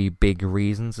 very big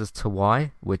reasons as to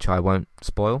why, which I won't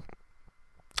spoil,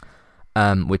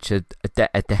 which are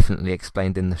definitely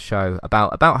explained in the show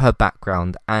about her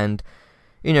background. And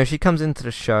she comes into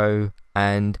the show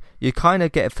and you kind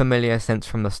of get a familiar sense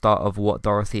from the start of what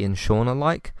Dorothy and Sean are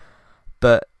like.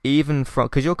 But even from,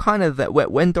 because you're kind of that,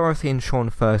 when Dorothy and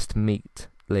Sean first meet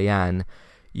Leanne,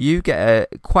 you get a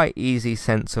quite easy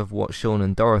sense of what Sean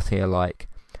and Dorothy are like.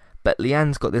 But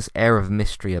Leanne's got this air of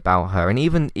mystery about her, and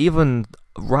even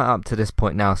right up to this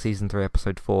point now, season 3,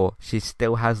 episode 4, she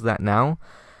still has that now.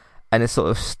 and it's sort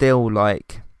of still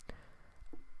like,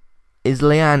 is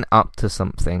Leanne up to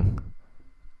something?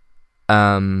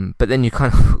 But then you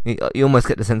kind of, you almost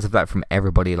get the sense of that from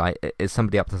everybody, like, is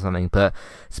somebody up to something? But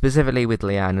specifically with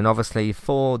Leanne, and obviously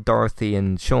for Dorothy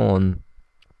and Sean,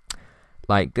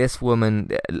 like, this woman,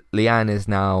 Leanne, is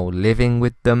now living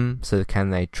with them, so can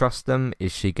they trust them?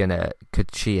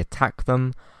 Could she attack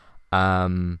them?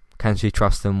 Can she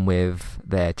trust them with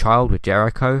their child, with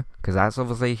Jericho? Because that's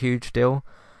obviously a huge deal.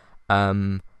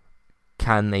 Can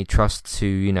they trust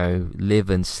to, live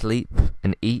and sleep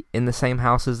and eat in the same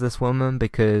house as this woman?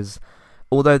 Because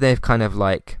although they've kind of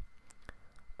like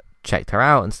checked her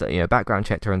out and stuff, background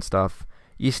checked her and stuff,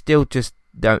 you still just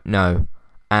don't know.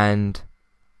 And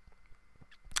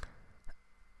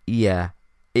yeah,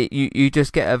 you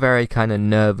just get a very kind of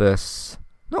nervous,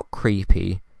 not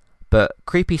creepy, but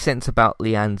creepy sense about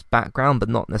Leanne's background, but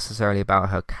not necessarily about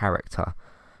her character.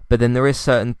 But then there is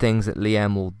certain things that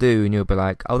Leanne will do, and you'll be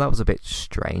like, oh, that was a bit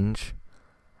strange.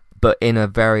 But in a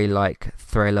very, like,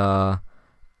 thriller,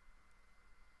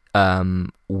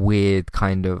 weird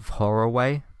kind of horror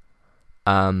way.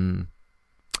 And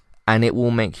it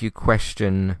will make you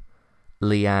question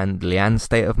Leanne's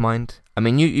state of mind. I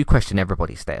mean, you question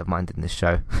everybody's state of mind in this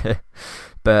show.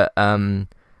 But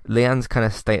Leanne's kind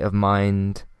of state of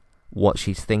mind, what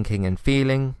she's thinking and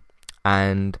feeling,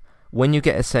 and when you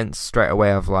get a sense straight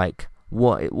away of like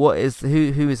who is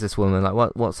this woman,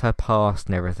 like what's her past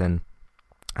and everything,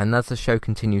 and as the show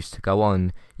continues to go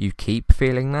on, you keep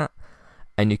feeling that,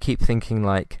 and you keep thinking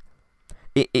like,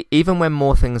 even when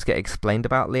more things get explained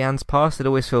about Leanne's past, it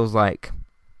always feels like,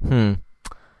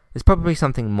 there's probably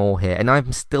something more here, and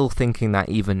I'm still thinking that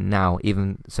even now,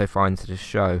 even so far into the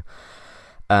show.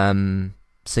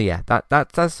 So yeah,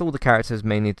 that's all the characters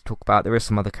mainly to talk about. There is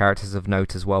some other characters of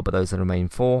note as well, but those are the main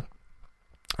four.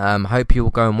 Hope you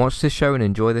will go and watch this show and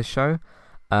enjoy this show,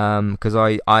 because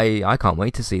I can't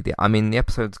wait to see the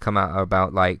episodes come out at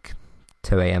about like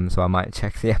 2 a.m, so I might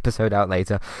check the episode out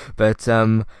later, but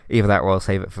either that or I'll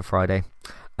save it for Friday.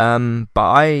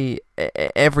 But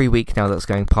every week now that's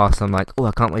going past, I'm like, oh,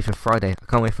 I can't wait for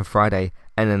Friday,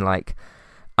 and then like,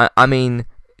 I mean,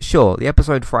 sure, the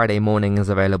episode Friday morning is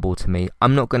available to me.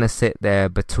 I'm not going to sit there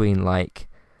between like,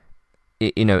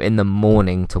 in the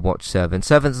morning to watch Servant.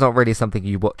 Servant's not really something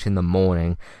you watch in the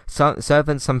morning.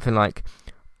 Servant's something like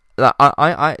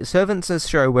Servant's a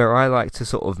show where I like to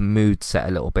sort of mood set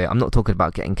a little bit. I'm not talking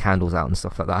about getting candles out and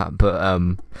stuff like that, but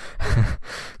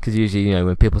because usually,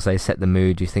 when people say set the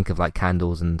mood, you think of like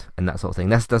candles and that sort of thing.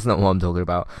 That's not what I'm talking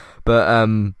about.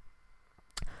 But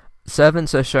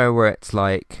Servant's a show where it's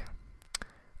like,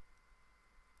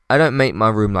 I don't make my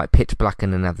room like pitch black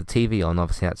and then have the TV on.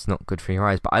 Obviously, that's not good for your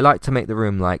eyes. But I like to make the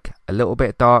room like a little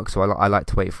bit dark, so I like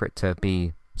to wait for it to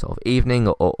be sort of evening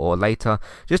or later.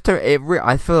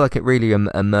 I feel like it really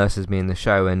immerses me in the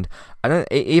show. And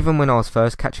even when I was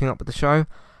first catching up with the show,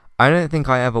 I don't think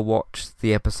I ever watched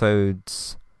the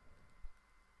episodes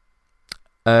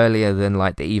earlier than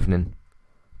like the evening,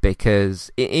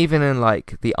 because even in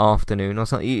like the afternoon or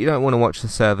something, you don't want to watch the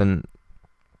Servant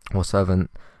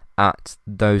at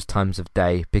those times of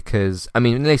day, because at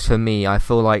least for me, I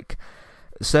feel like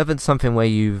Servant's something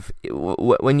where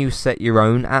when you set your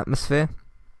own atmosphere,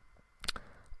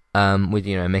 with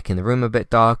making the room a bit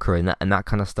darker and that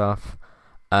kind of stuff,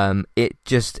 it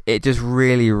just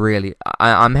really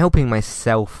I'm helping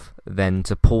myself then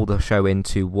to pull the show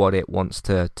into what it wants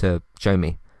to show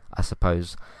me, I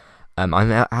suppose.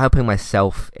 I'm helping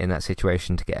myself in that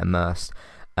situation to get immersed.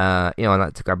 I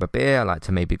like to grab a beer. I like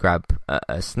to maybe grab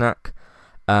a snack.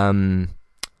 I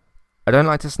don't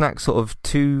like to snack sort of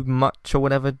too much or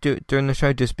whatever during the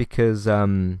show, just because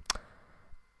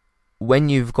when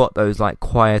you've got those like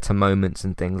quieter moments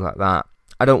and things like that,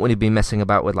 I don't want to be messing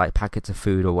about with like packets of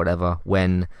food or whatever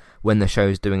when the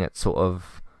show's doing its sort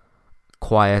of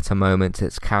quieter moments,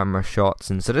 its camera shots.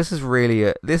 And so this is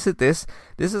really this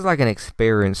is like an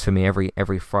experience for me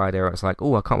every Friday, where it's like,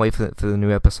 oh, I can't wait for the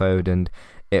new episode, and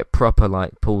it proper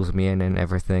like pulls me in and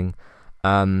everything.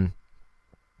 So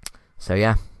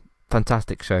yeah,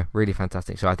 fantastic show, really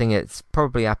fantastic show. I think it's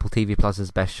probably Apple TV Plus's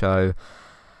best show.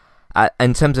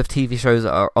 In terms of TV shows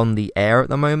that are on the air at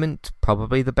the moment,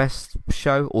 probably the best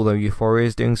show, although Euphoria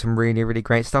is doing some really, really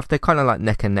great stuff. They're kind of like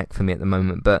neck and neck for me at the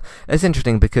moment, but it's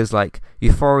interesting because like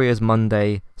Euphoria's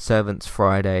Monday, Servant's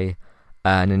Friday,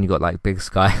 and then you got like Big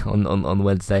Sky on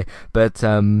Wednesday. But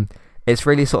it's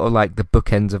really sort of like the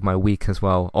bookends of my week as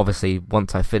well. Obviously,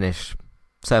 once I finish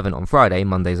Servant on Friday,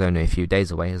 Monday's only a few days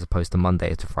away as opposed to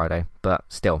Monday to Friday, but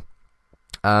still.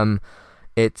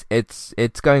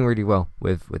 It's going really well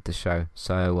with the show.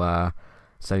 So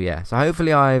So yeah, so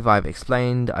hopefully I've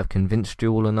explained, I've convinced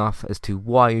you all enough as to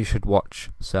why you should watch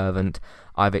Servant.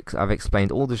 I've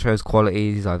explained all the show's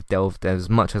qualities. I've delved as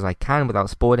much as I can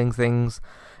without spoiling things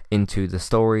into the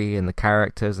story and the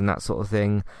characters and that sort of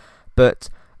thing. But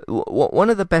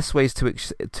one of the best ways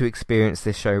to experience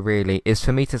this show really is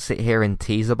for me to sit here and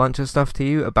tease a bunch of stuff to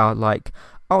you about, like,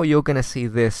 oh, you're going to see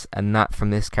this and that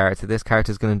from this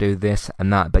character's going to do this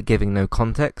and that, but giving no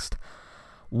context.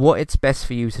 What it's best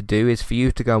for you to do is for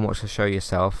you to go and watch the show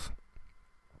yourself,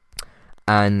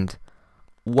 and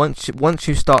once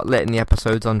you start letting the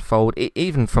episodes unfold,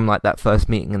 even from like that first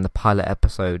meeting in the pilot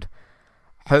episode,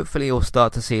 hopefully you'll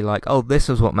start to see, like, oh, this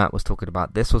was what Matt was talking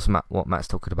about, this was what Matt's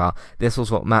talking about, this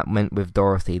was what Matt meant with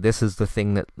Dorothy, this is the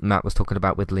thing that Matt was talking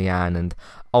about with Leanne, and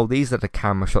oh, these are the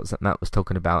camera shots that Matt was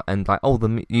talking about, and like, oh,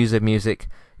 the use of music,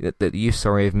 the use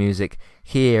of music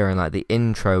here, and like the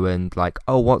intro, and like,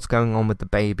 oh, what's going on with the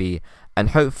baby, and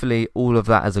hopefully all of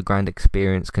that as a grand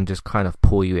experience can just kind of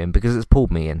pull you in, because it's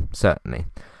pulled me in, certainly.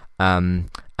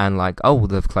 And like, oh,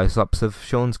 the close-ups of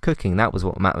Sean's cooking, that was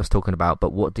what Matt was talking about,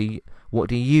 but what do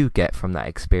you get from that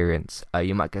experience?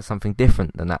 You might get something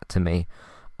different than that to me.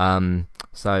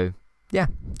 So yeah,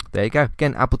 there you go.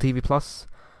 Again, Apple TV Plus.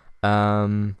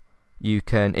 You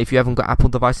can, if you haven't got Apple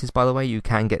devices, by the way, you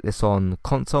can get this on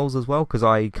consoles as well, because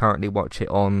I currently watch it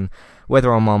on,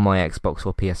 whether I'm on my Xbox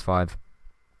or PS5.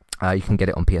 You can get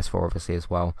it on PS4 obviously as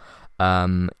well.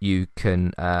 You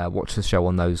can watch the show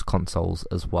on those consoles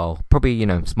as well. Probably,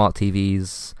 smart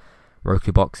TVs,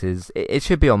 Roku boxes. It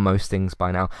should be on most things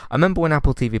by now. I remember when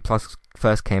Apple TV Plus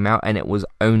first came out and it was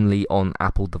only on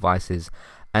Apple devices,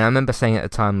 and I remember saying at the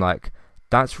time, like,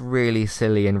 that's really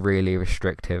silly and really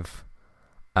restrictive.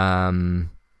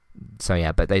 So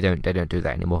yeah, but they don't do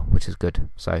that anymore, which is good.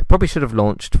 So probably should have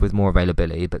launched with more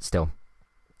availability, but still.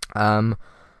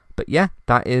 But yeah,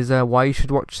 that is why you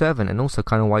should watch Servant, and also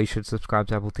kind of why you should subscribe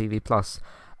to Apple TV Plus.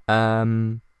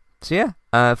 So yeah,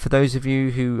 for those of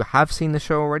you who have seen the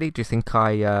show already, do you think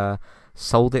I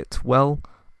sold it well?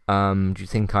 Do you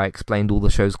think I explained all the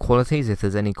show's qualities? If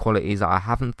there's any qualities that I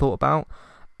haven't thought about,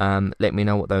 let me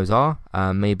know what those are.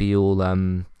 Maybe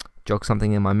you'll jog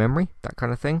something in my memory, that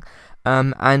kind of thing.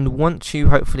 And once you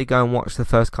hopefully go and watch the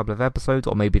first couple of episodes,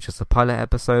 or maybe just the pilot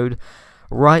episode,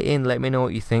 write in, let me know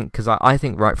what you think, because I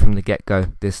think right from the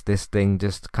get-go, this thing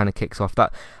just kind of kicks off.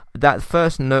 That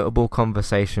first notable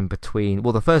conversation between,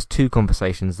 well, the first two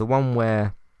conversations, the one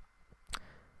where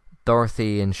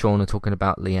Dorothy and Sean are talking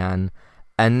about Leanne,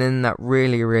 and then that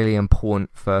really, really important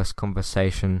first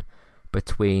conversation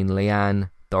between Leanne,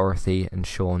 Dorothy, and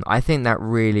Sean. I think that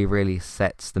really, really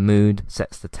sets the mood,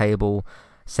 sets the table,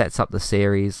 sets up the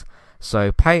series.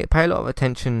 So pay a lot of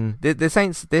attention. This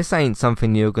ain't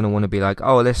something you're gonna want to be like,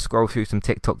 oh, let's scroll through some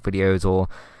TikTok videos or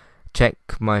check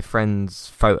my friends'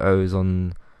 photos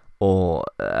on, or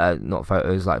not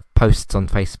photos, like posts on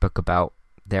Facebook about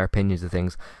their opinions of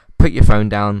things. Put your phone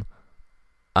down,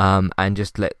 and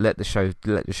just let the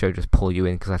show just pull you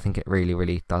in, because I think it really,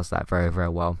 really does that very, very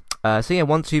well. So yeah,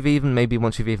 once you've even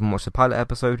watched the pilot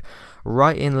episode,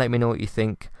 write in, let me know what you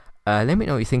think. Let me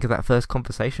know what you think of that first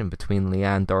conversation between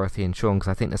Leanne, Dorothy, and Sean, because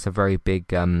I think that's a very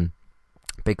big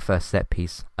first set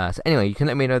piece. So anyway, you can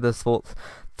let me know those thoughts,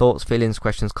 feelings,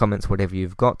 questions, comments, whatever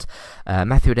you've got.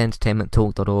 Matthew at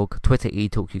entertainmenttalk.org, Twitter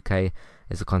eTalkUK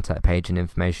is the contact page and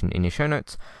information in your show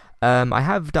notes. I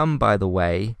have done, by the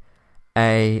way,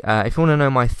 if you want to know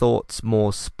my thoughts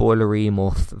more spoilery,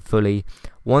 more fully,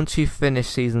 once you finish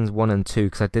seasons 1 and 2,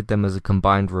 because I did them as a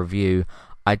combined review,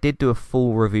 I did do a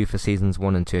full review for seasons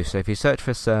 1 and 2, so if you search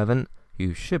for Servant,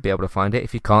 you should be able to find it.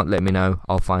 If you can't, let me know,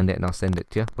 I'll find it and I'll send it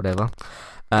to you, whatever.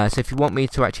 So if you want me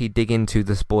to actually dig into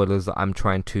the spoilers that I'm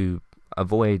trying to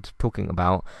avoid talking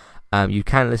about, you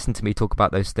can listen to me talk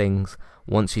about those things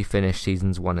once you finish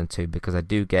seasons 1 and 2, because I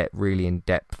do get really in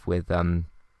depth with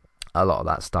a lot of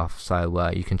that stuff,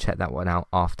 so you can check that one out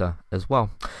after as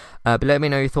well. But let me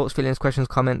know your thoughts, feelings, questions,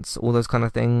 comments, all those kind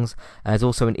of things. There's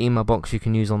also an email box you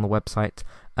can use on the website.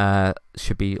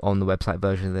 Should be on the website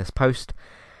version of this post.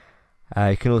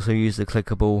 You can also use the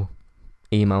clickable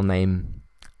email name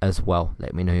as well.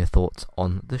 Let me know your thoughts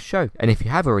on the show. And if you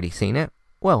have already seen it,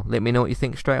 well, let me know what you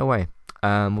think straight away.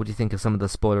 What do you think of some of the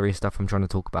spoilery stuff I'm trying to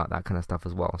talk about, that kind of stuff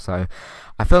as well. So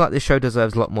I feel like this show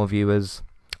deserves a lot more viewers.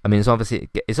 I mean, it's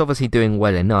obviously doing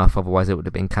well enough, otherwise it would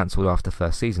have been cancelled after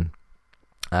first season.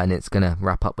 And it's going to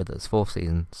wrap up with its 4th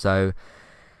season. So,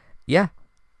 yeah,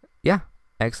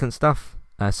 excellent stuff.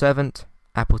 Servant,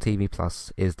 Apple TV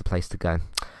Plus is the place to go.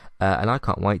 And I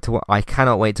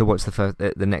cannot wait to watch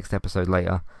the next episode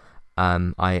later.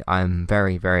 I'm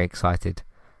very, very excited.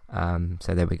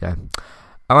 So there we go.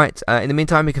 Alright, in the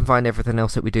meantime, you can find everything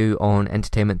else that we do on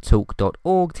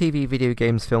entertainmenttalk.org, TV, video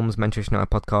games, films, Manchester United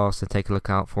podcasts, so take a look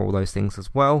out for all those things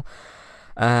as well.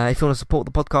 If you want to support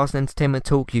the podcast and Entertainment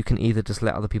Talk, you can either just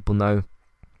let other people know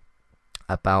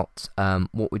about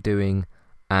what we're doing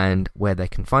and where they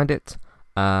can find it.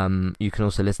 You can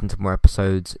also listen to more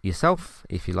episodes yourself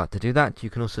if you'd like to do that. You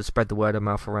can also spread the word of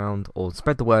mouth around, or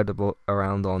spread the word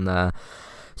around on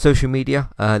social media.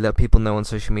 Let people know on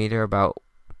social media about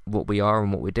what we are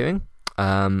and what we're doing,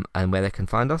 and where they can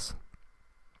find us.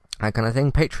 That kind of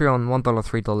thing. Patreon, $1,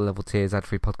 $3 level tiers,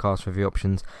 ad-free podcast review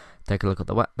options. Take a look at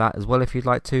that as well if you'd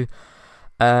like to.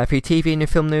 For your TV and your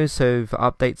film news, so for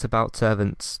updates about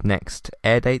Servant's next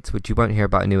air dates, which you won't hear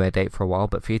about a new air date for a while,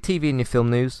 but for your TV and your film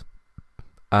news,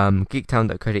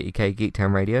 geektown.co.uk,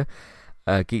 Geektown Radio.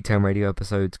 Geektown Radio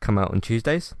episodes come out on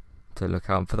Tuesdays, so look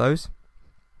out for those.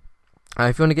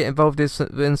 If you want to get involved in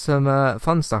some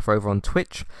fun stuff over on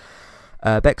Twitch,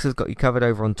 Bex has got you covered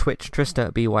over on Twitch.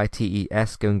 Trista,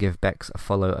 BYTES, go and give Bex a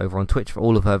follow over on Twitch for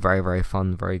all of her very, very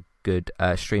fun, very good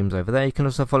streams over there. You can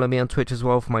also follow me on Twitch as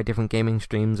well for my different gaming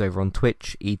streams over on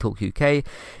Twitch, eTalk UK.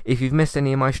 If you've missed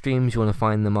any of my streams, you want to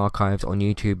find them archived on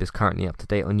YouTube. It's currently up to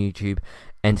date on YouTube.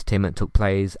 Entertainment Talk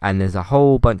Plays, and there's a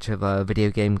whole bunch of video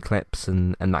game clips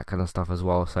and that kind of stuff as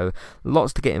well. So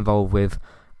lots to get involved with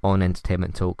on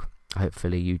Entertainment Talk.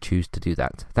 Hopefully you choose to do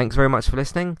that. Thanks very much for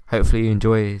listening. Hopefully you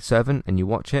enjoy Servant and you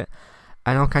watch it,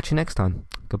 and I'll catch you next time.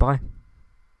 Goodbye.